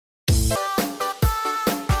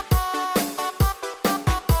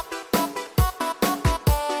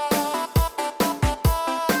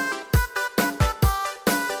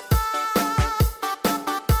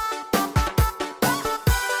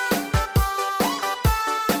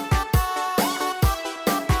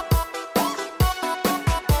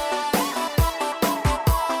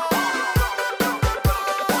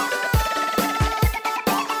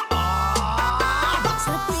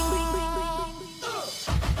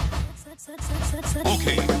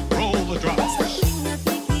Okay, roll the drums.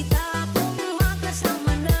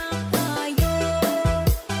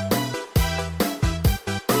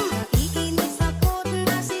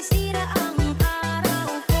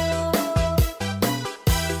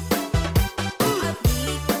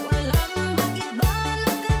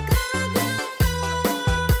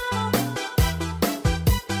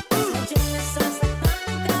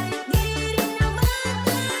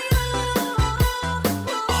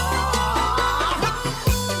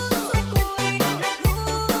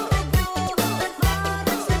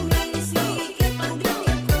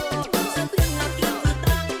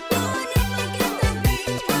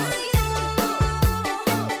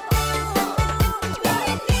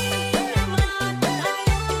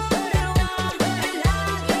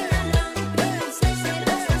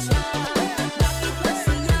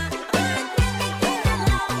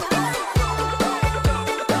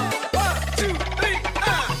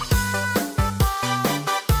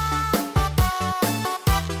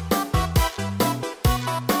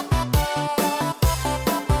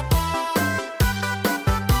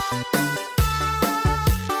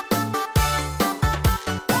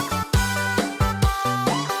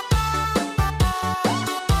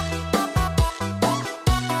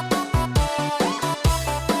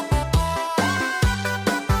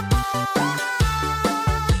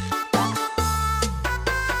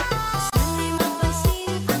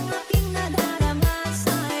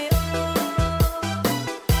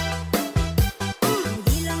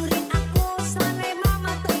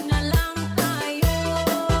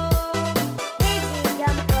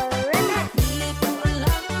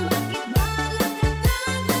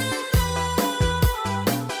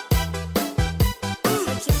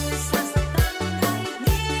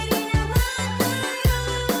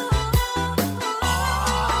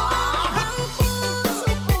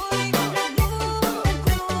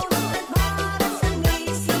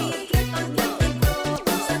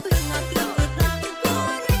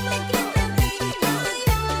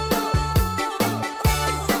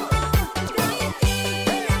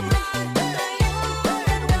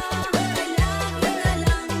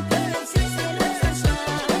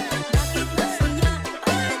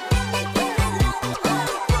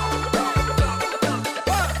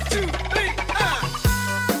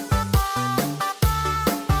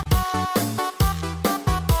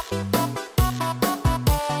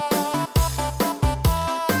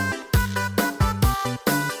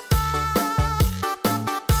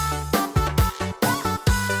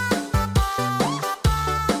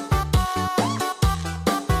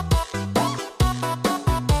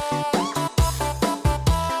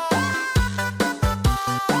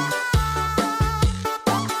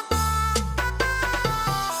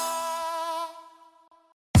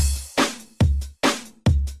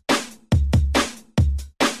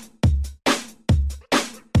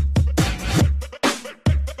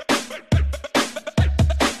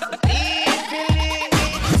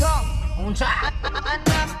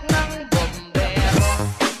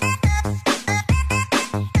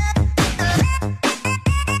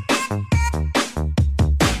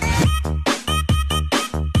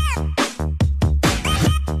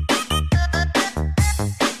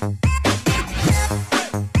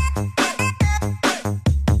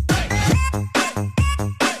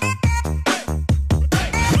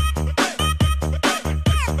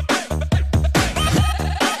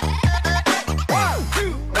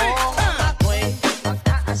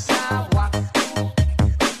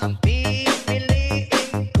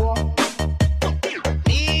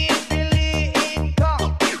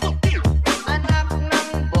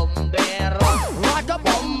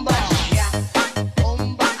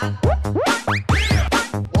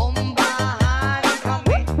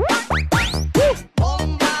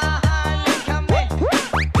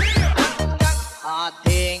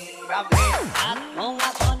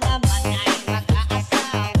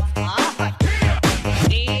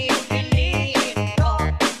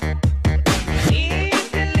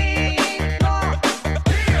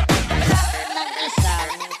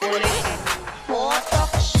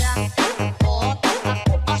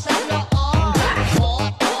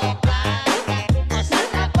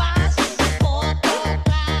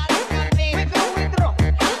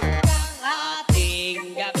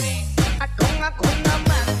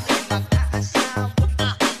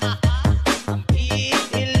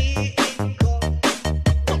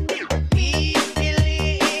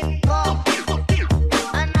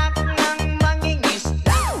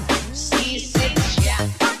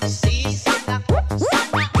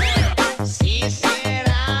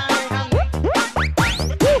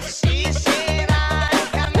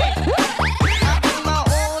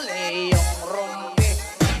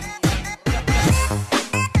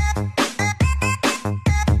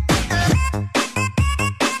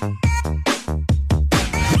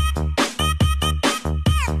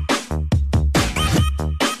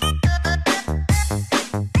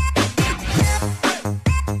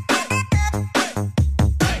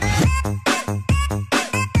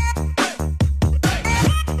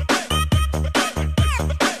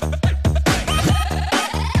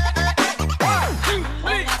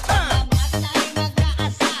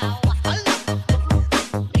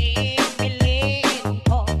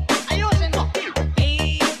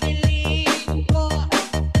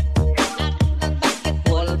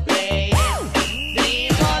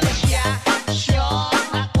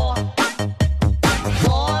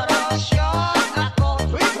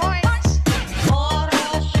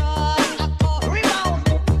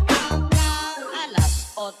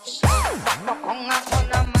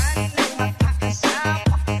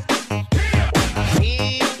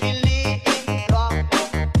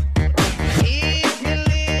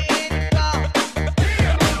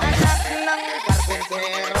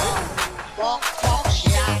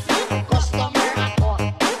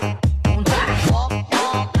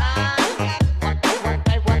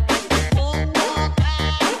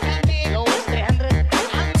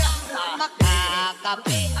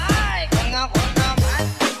 kape. Ay, kung ako naman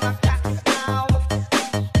ay magkakaw,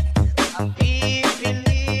 ang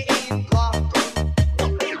pipiliin ko,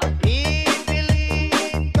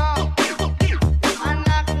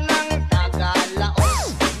 anak ng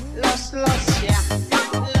Tagalaos. Los siya,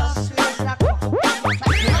 los ako,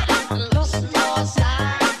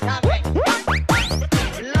 los-losan kami,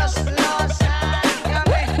 los-losan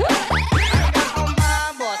kami, hanggang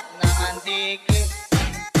umabot ng antique.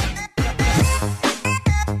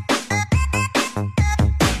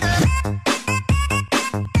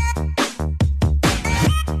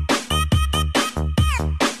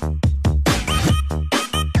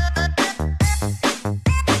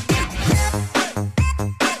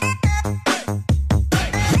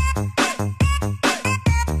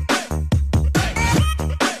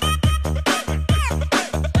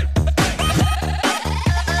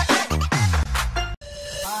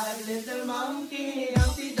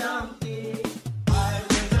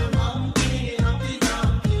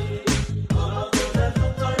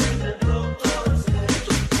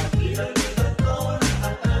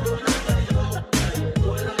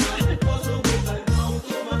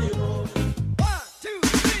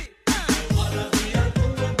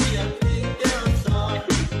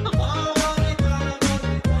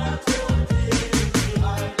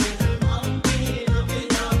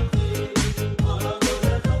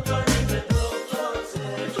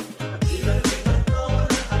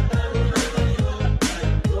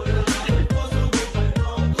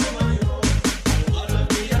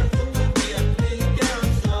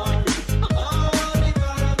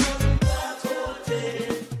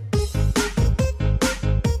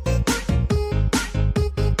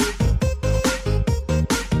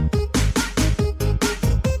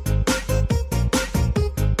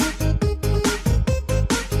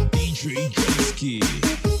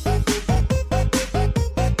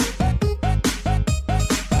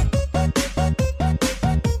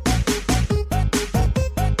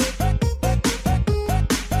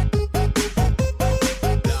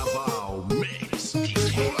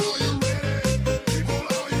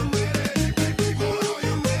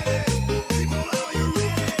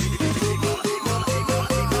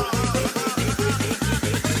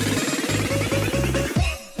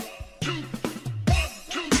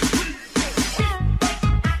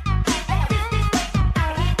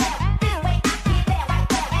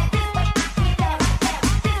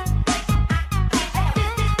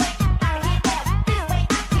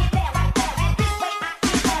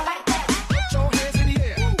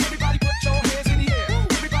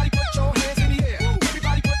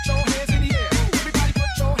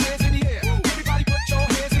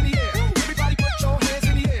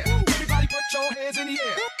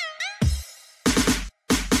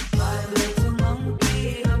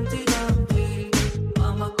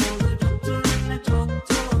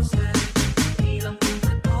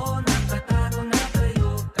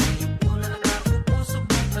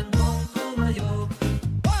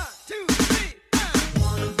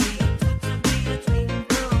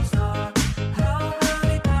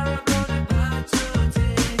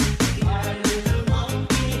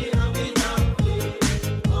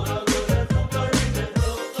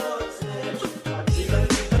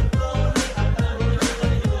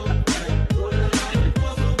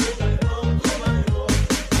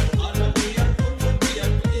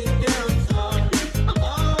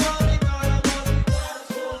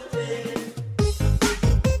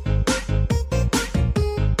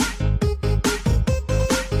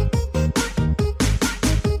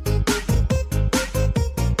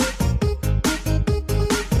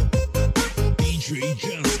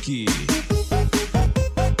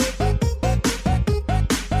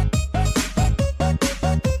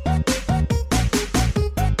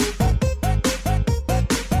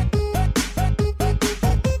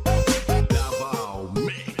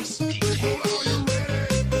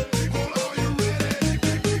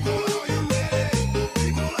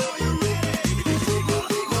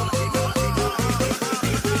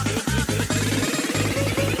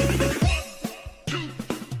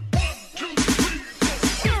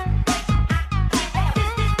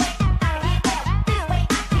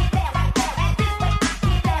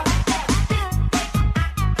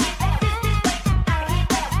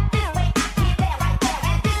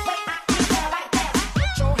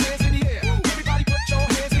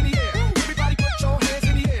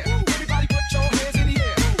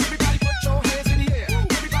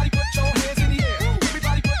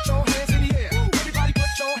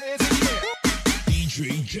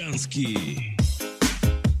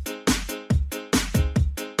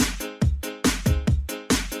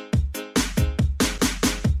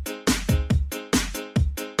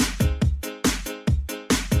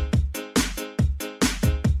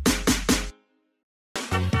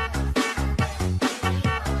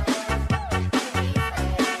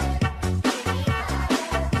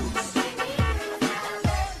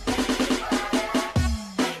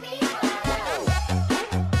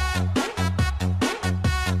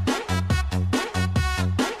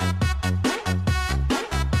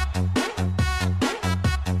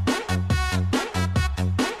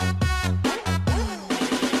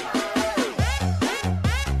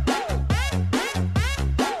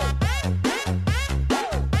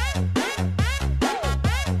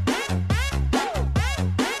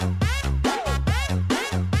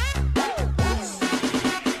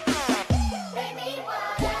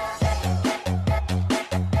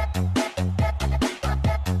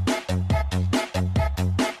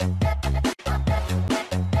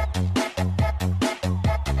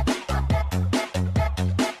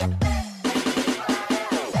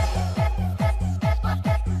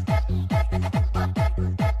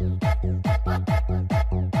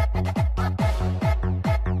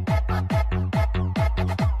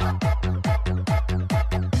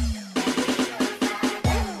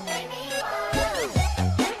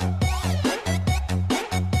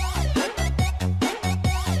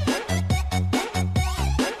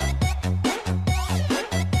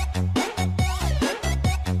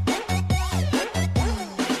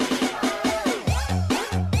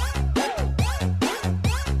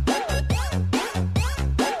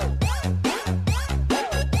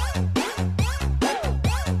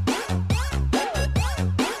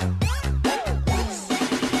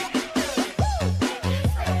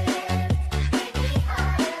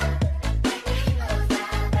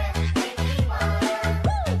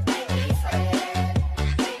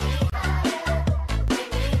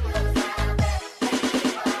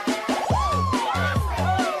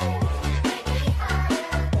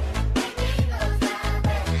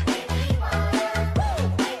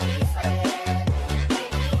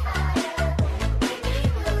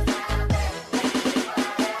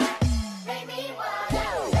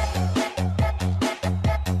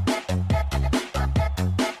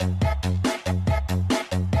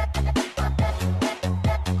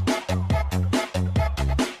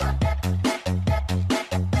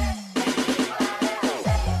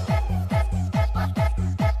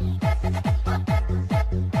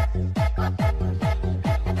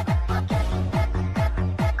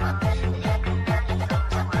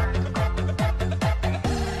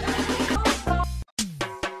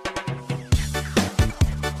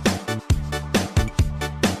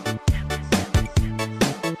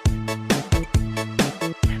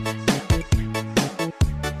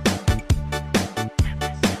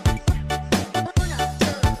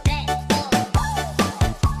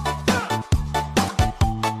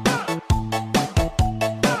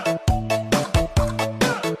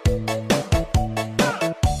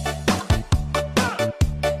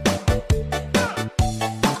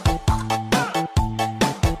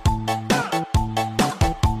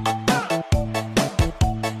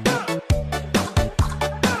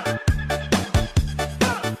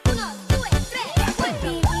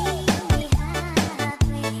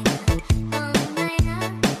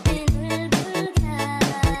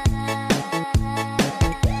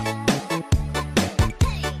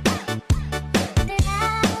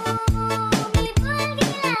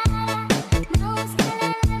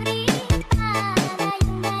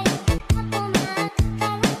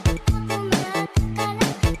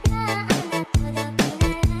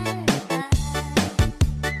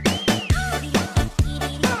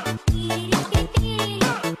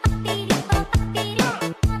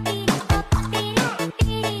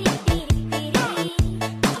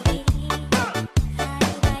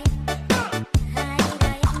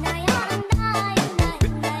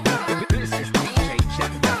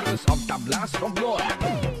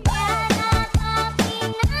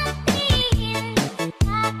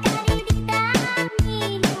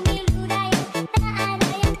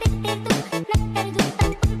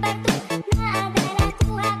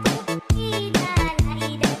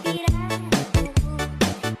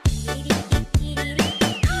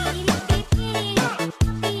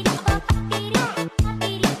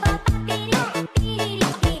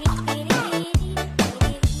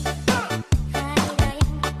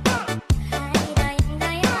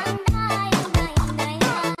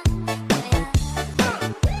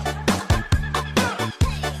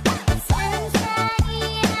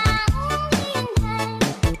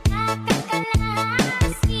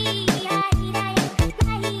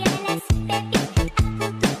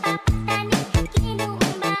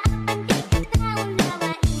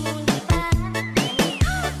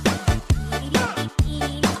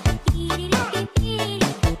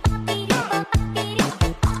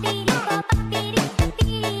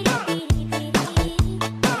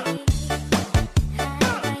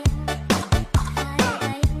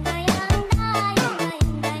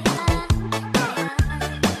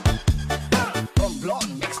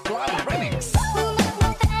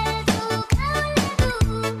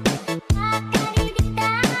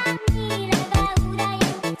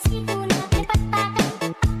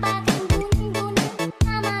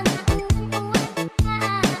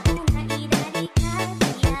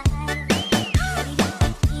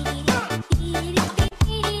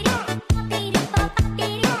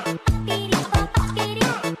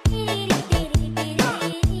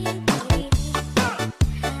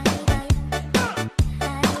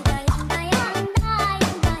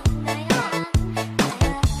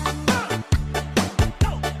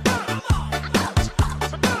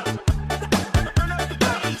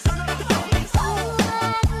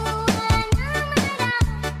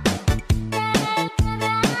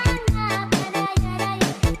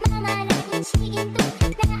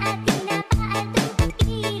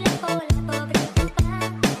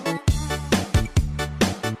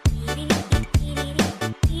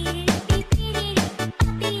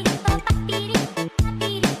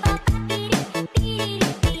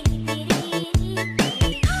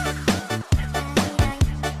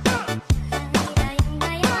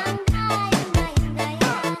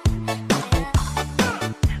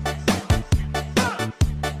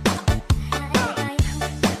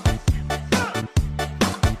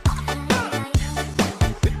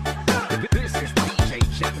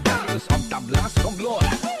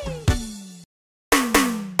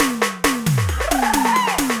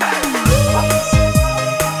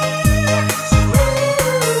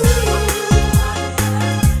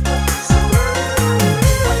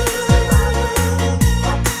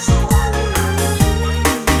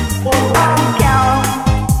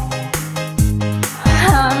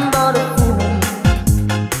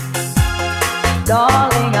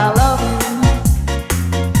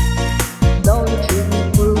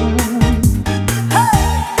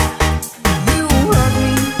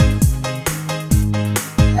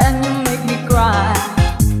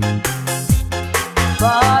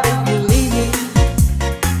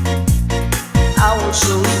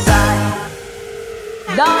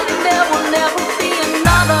 Darling, there will never be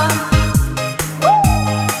another.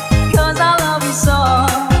 'Cause I love you so.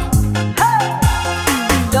 Hey!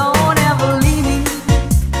 Don't ever leave me.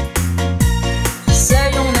 Say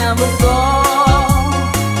you'll never go.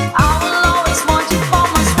 I will always want you for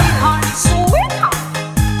my sweetheart, sweetheart.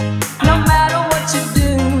 No matter what you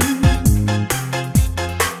do.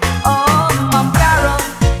 Oh, my barrel,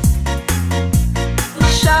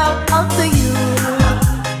 shout out to you.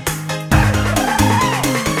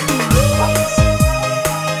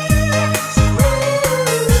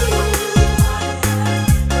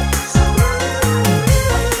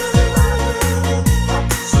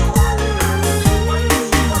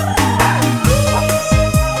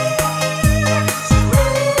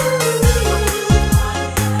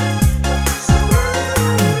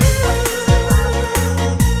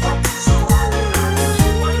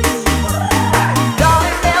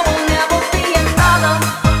 Darling, there will never be another.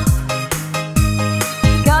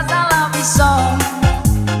 'Cause I love you so.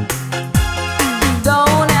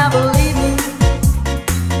 Don't ever leave me.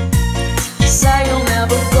 Say you'll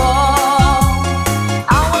never go.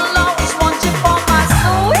 I will always want you for my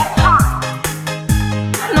sweetheart.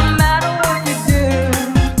 No matter what you do.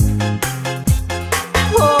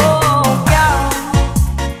 Oh, girl,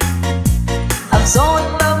 I'm so in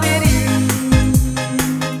love with you.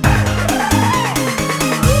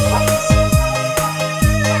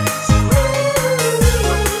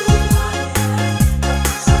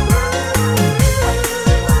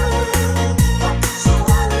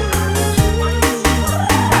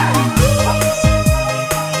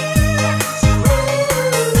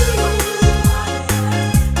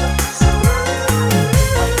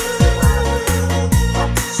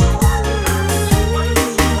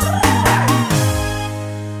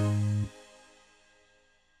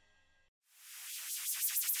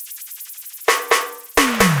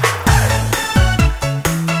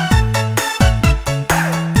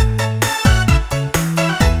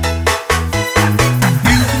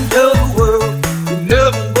 You can tell the world you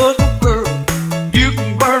never was my girl. You can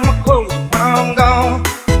burn my clothes when I'm gone.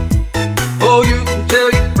 Oh, you can tell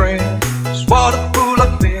your friends just what a fool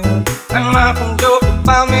I've been, and laugh and joke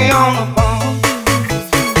about me on the phone.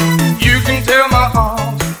 You can tell my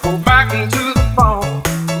arms go back into the phone.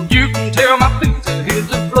 You can tell my feet to hit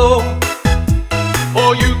the floor. Or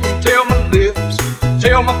you can tell my lips,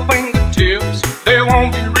 tell my fingertips, they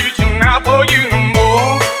won't be reaching out for you no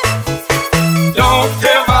more. Don't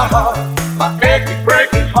tell my heart, my achy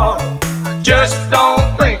breaking heart, I just don't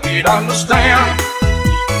think you'd understand.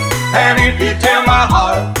 And if you tell my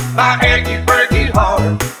heart, my achy breaking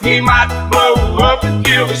heart, he might blow up and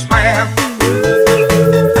kill this man.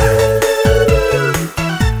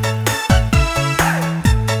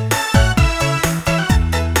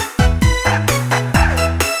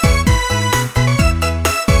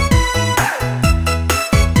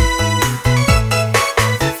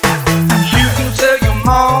 You can tell your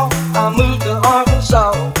mom I moved to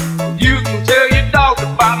Arkansas. You can tell your dog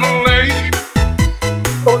about my leg.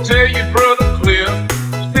 Or tell your brother Cliff,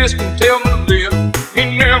 this can tell my lip, he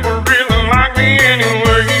never really liked me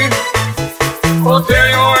anyway. Or tell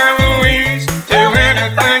your Aunt Louise, tell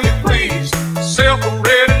anything you please, self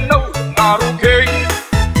already knows I'm not okay.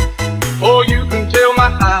 Or you can tell my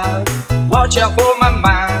eyes, watch out for my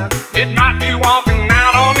mind, it might be walking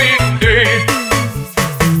out on me today.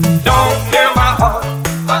 Don't tell my heart,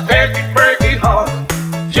 my achy breaky heart,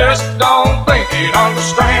 just don't think you'd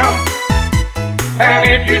understand. And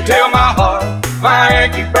if you tell my heart, my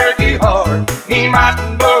achy breaky heart, he might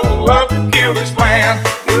blow up and kill this man.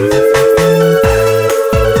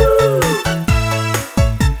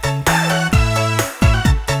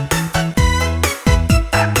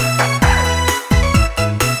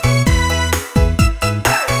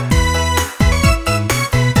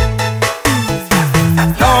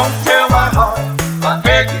 Don't tell my heart, my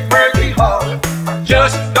achy breaky heart, I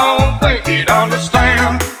just don't think he'd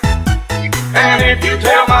understand. And if you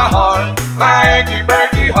tell my heart, my achy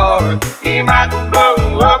breaky heart, he might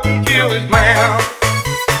blow up and kill his man.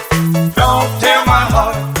 Don't tell my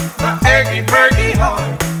heart, my achy breaky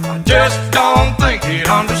heart, I just don't think he'd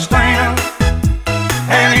understand.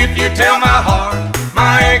 And if you tell my heart,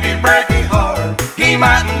 my achy breaky heart, he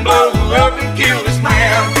might blow up and kill his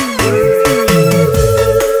man.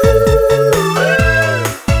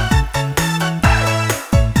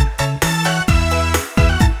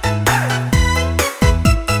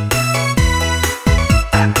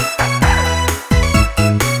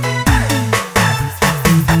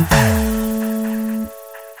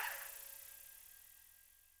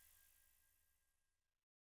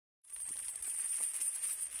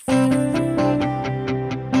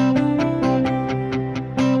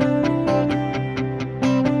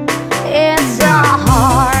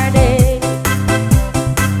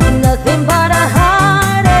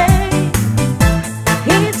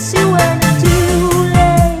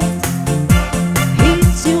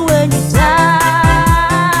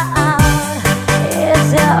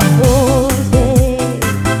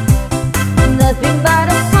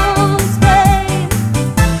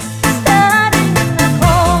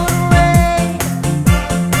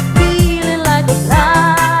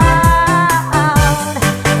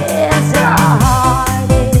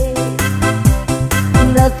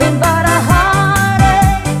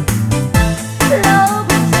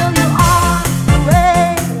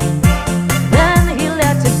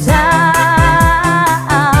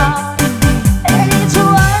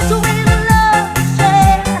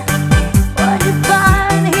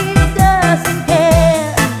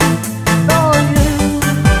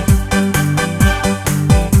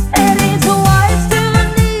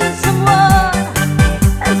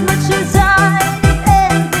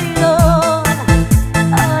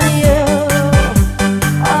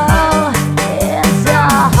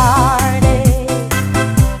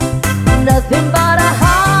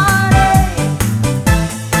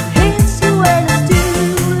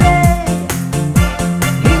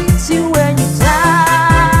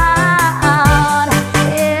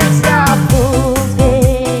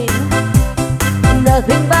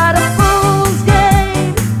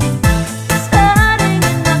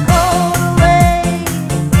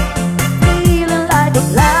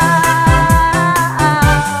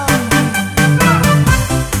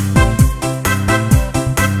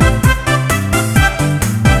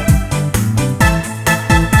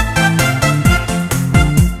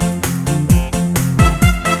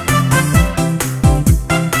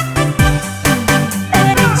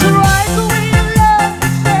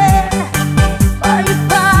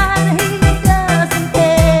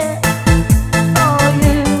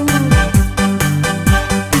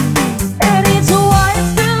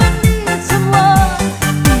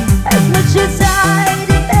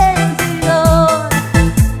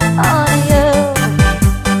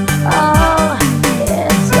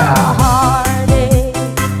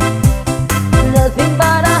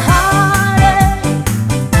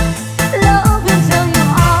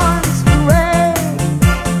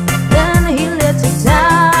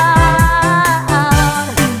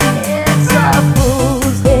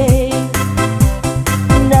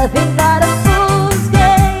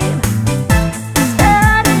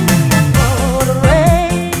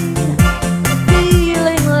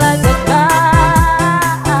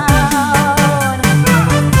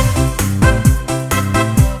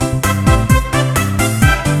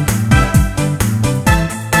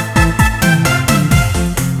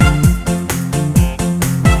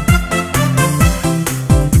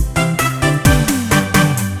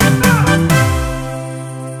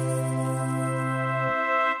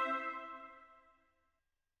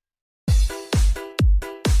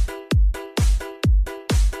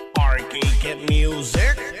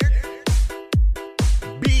 music.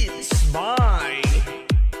 Beats by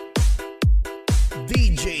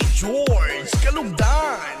DJ George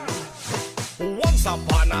Kalugdan. Once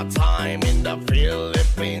upon a time in the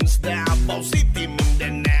Philippines, Davao City,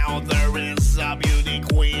 Mindanao, there is a beauty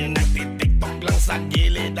queen. Nagtitiktok lang sa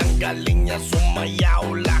gilid, ang galing niya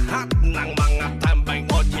sumayaw. Lahat ng mga tambay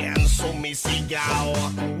audience sumisigaw.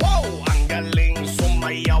 Wow, ang galing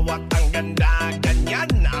sumayaw at ang ganda.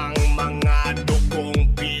 Ganyan ang mga dugong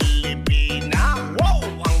Pilipina. Wow,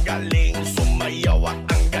 ang galing sumayaw at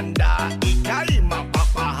ang ganda. Ika'y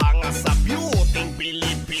mapapahanga sa beauty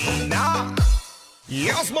Pilipina.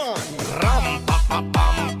 Yes man! Ram pa pa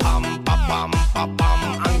pam pam pa pam pa pam.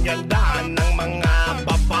 Ang ganda ng mga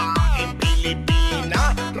babaeng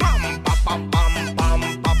Pilipina. Ram pa pa pam pam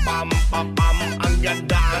pa pam pa pam. Ang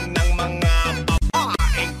ganda ng mga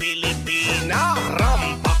babaeng Pilipina.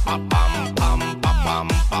 Ram pa pa pam pam pa pam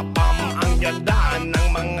pa pam. Ang ganda ng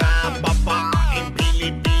mga babaeng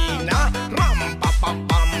Pilipina. Ram pa pa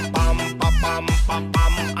pam pam pa pam pa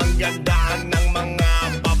pam. Ang ganda ng mga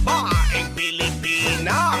babaeng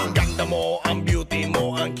Pilipina. Ang ganda mo, ang beauty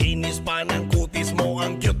mo, ang kinis pa ng kutis mo,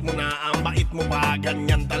 ang cute mo na, ang bait mo pa,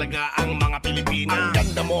 ganyan talaga ang mga Pilipina. Ang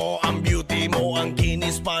ganda mo, ang beauty mo, ang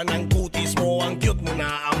kinis pa ng kutis mo, ang cute mo na,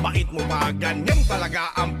 ang bait mo pa, ganyan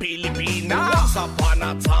talaga ang Pilipina. Once upon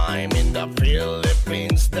a time in the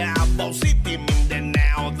Philippines, Davao City,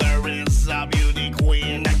 Mindanao, there is a beauty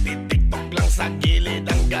queen. Nagtitiktok lang sa gilid,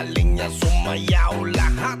 ang galing niya sumayaw.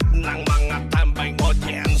 Lahat ng mga tambay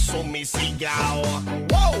audience sumisigaw.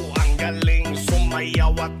 Wow, ang galing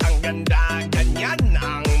sumayaw at ang ganda. Ganyan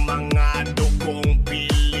ang mga dugong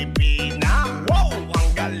Pilipina. Wow, ang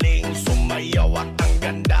galing sumayaw at ang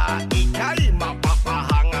ganda. Ika'y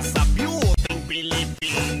mapapahanga sa beauty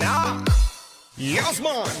Pilipina. Yes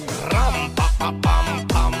man! Ram pa pa pam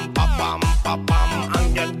pam pa pam pa pam. Ang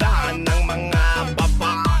ganda ng mga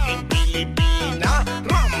babaeng Pilipina.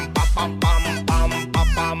 Ram pa pa pam pam pa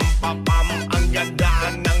pam pa pam. Ang ganda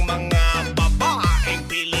ng mga babaeng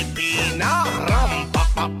Pilipina. Ram pa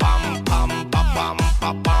pa pam pam pa pam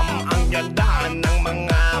pa pam. Ang ganda ng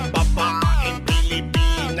mga babaeng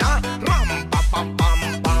Pilipina. Ram pa pa pam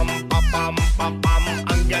pam pa pam pa pam.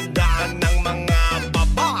 Ang ganda ng mga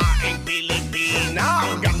babaeng Pilipina.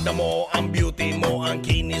 Ang ganda mo, ang beauty mo, ang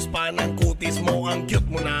kinis pa ng kutis mo, ang cute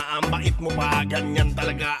mo na, ang bait mo pa, ganyan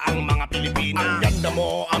talaga ang mga Pilipina. Ang ganda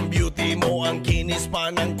mo, ang beauty mo, ang kinis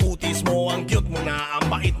pa ng kutis mo, ang cute mo na, ang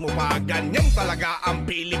bait mo pa, ganyan talaga ang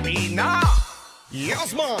Pilipina.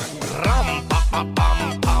 Yes man! Ram pa pa pam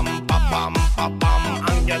pam pa pam pa pam.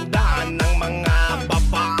 Ang ganda ng mga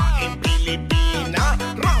babaeng Pilipina.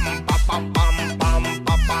 Ram pa pa pam pam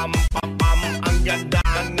pa pam pa pam. Ang ganda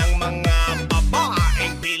ng mga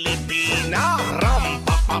babaeng Pilipina. Ram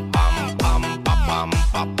pa pa pam pam pa pam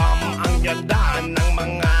pa pam. Ang ganda ng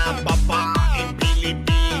mga babaeng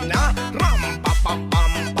Pilipina. Ram pa pa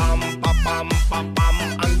pam pam pa pam pa pam.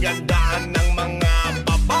 Ang ganda ng mga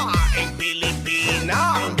babaeng Pilipina.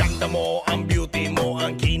 Ang ganda mo, ang beauty mo,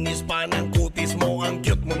 ang kinis pa ng kutis mo, ang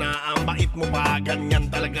cute mo na, ang bait mo pa, ganyan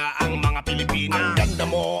talaga ang mga Pilipina. Ang ganda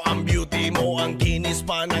mo, ang beauty mo, ang kinis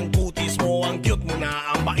pa ng kutis mo, ang cute mo na,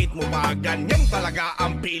 ang bait mo pa, ganyan talaga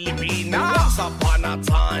ang Pilipina. Once upon a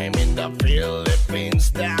time in the Philippines,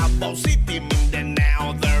 Davao City,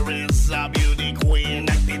 Mindanao, there is a beauty queen.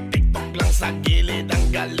 Nagtitiktok lang sa gilid, ang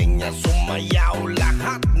galing niya sumayaw.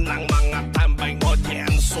 Lahat ng mga tambay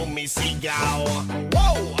audience sumisigaw.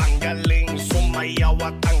 Wow, ang galing sumayaw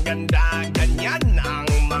at ang ganda. Ganyan ang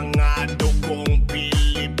mga dugong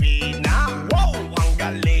Pilipina. Wow, ang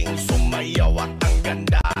galing sumayaw at ang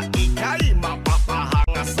ganda. Ika'y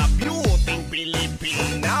mapapahanga sa beauty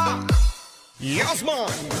Pilipina. Yes man!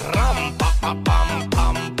 Ram pa pa pam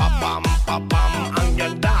pam pa pam pa pam. Ang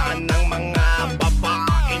ganda ng mga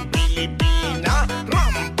babaeng Pilipina.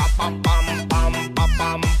 Ram pa pa pam pam pa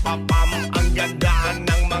pam pa pam. Ang ganda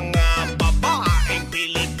ng mga babaeng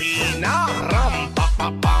Pilipina. Ram pa pa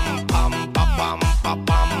pam pam pa pam pa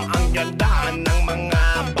pam. Ang ganda ng mga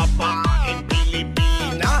babaeng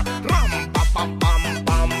Pilipina. Ram pa pa pam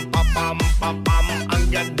pam pa pam pa pam. Ang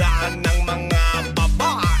ganda ng mga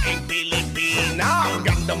babaeng Pilipina. Ang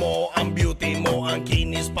ganda mo, ang beauty mo, ang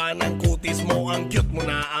kinis pa ng kutis mo, ang cute mo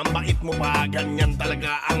na, ang bait mo pa, ganyan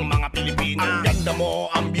talaga ang mga Pilipina. Ang ganda mo,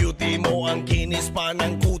 ang beauty mo, ang kinis pa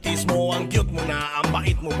ng kutis mo, ang cute mo na, ang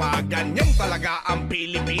bait mo pa, ganyan talaga ang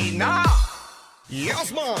Pilipina.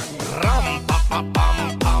 Yes man! Ram pa pa pam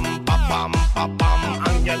pam pa pam pa pam.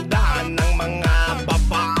 Ang ganda ng mga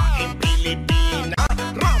babaeng Pilipina.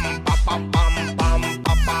 Ram pa pa pam pam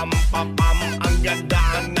pa pam pa pam. Ang ganda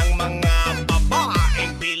ng mga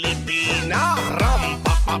babaeng Pilipina. Ram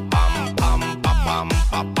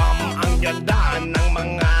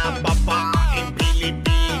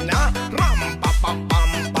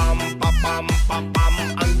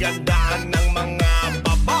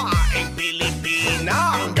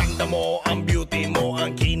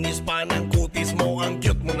pa ng kutis mo, ang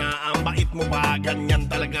cute mo na, ang bait mo pa, ganyan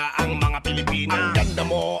talaga ang mga Pilipina. Ang ganda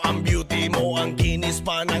mo, ang beauty mo, ang kinis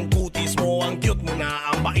pa ng kutis mo, ang cute mo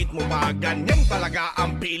na, ang bait mo pa, ganyan talaga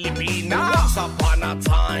ang Pilipina. Once upon a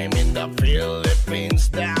time in the Philippines,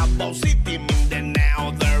 Davao City,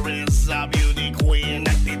 Mindanao, there is a beauty queen.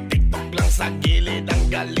 Nagtitiktok lang sa gilid, ang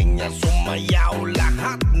galing niya sumayaw,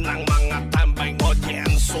 lahat ng mga tambay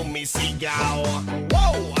audience sumisigaw.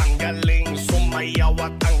 Wow, ang galing sumayaw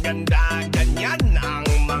at ang ganda, ganyan ang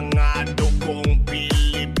mga dugong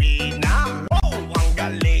Pilipina. Wow, ang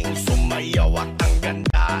galing sumayaw at ang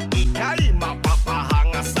ganda, ika'y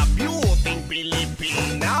mapapahanga sa beauty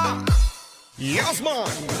Pilipina. Yes man!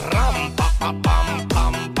 Ram pa pa pam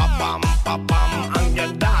pam pa pam pa pam, ang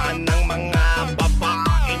ganda ng mga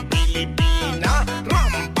babaeng Pilipina.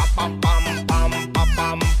 Ram pa pa pam pam pa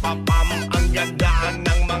pam pa pam, ang ganda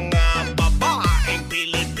ng mga babaeng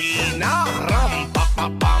Pilipina. Ram pa pa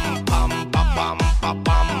pam pam pa pam pa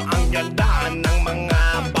pam, ang ganda ng mga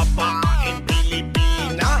babaeng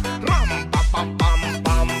Pilipina. Ram pa pa pam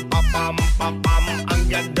pam pa pam pa pam, ang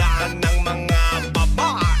ganda ng mga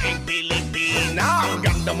babaeng Pilipina. Ang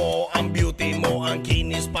ganda mo, ang beauty mo, ang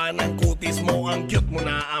kinis pa ng kutis mo, ang cute mo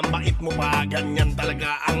na, ang bait mo pa, ganyan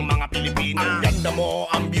talaga ang mga Pilipina. Ang ganda mo,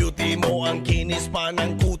 ang beauty mo, ang kinis pa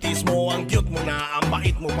ng kutis mo, ang cute mo na, ang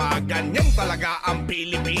bait mo pa, ganyan talaga ang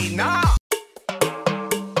Pilipina.